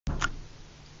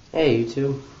Hey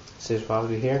YouTube, Sis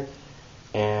Bobby here,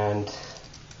 and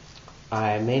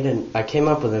I came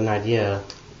up with an idea,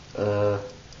 it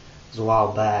was a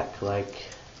while back, like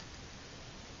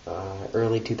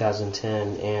early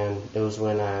 2010, and it was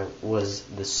when I was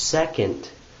the second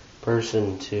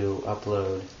person to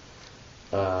upload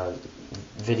a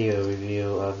video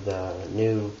review of the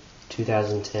new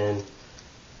 2010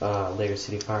 Lego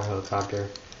City Fire Helicopter,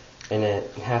 and it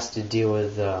has to deal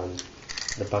with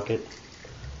the bucket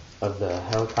of the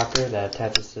helicopter that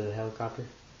attaches to the helicopter.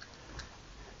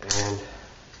 And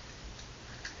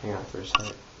hang on for a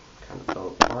sec, kind of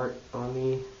fell apart on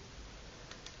me.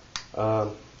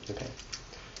 Okay.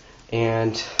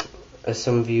 And as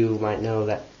some of you might know,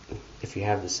 that if you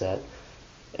have the set,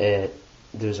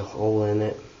 there's a hole in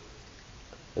it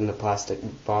in the plastic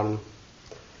bottom.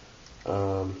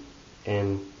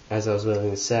 And as I was building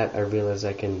the set, I realized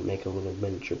I can make a little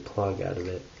miniature plug out of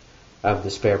it, out of the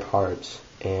spare parts,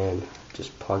 and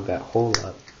just plug that hole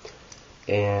up,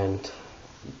 and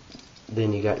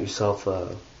then you got yourself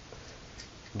a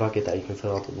bucket that you can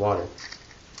fill up with water.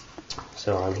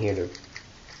 So I'm here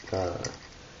to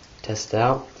test it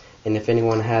out, and if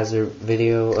anyone has a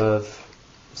video of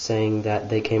saying that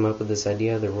they came up with this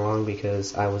idea, they're wrong,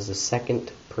 because I was the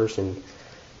second person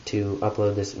to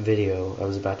upload this video. I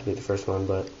was about to be the first one,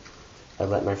 but I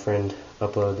let my friend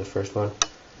upload the first one.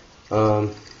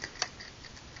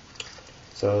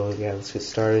 So yeah, let's get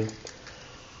started.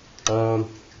 So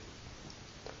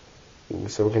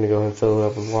we're going to go ahead and fill it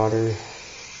up with water.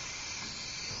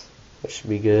 That should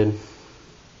be good.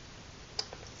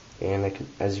 And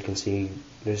as you can see,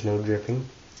 there's no dripping,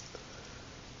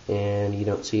 and you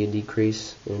don't see a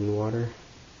decrease in water,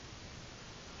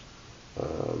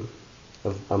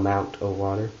 of amount of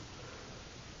water.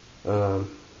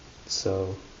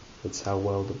 So that's how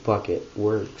well the bucket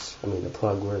works. I mean, the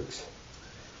plug works.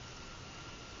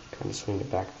 Kind of swing it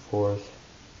back and forth.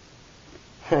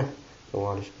 The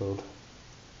water spilled.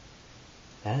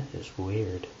 That is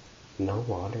weird. No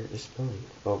water is spilling.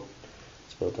 Oh,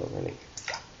 it spilled already.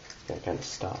 That kind of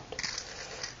stopped.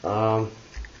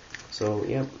 So,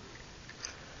 yep.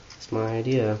 That's my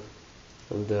idea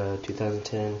of the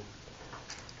 2010,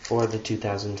 for the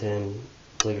 2010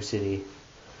 Lego City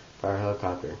Fire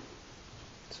Helicopter.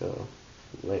 So,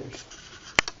 later.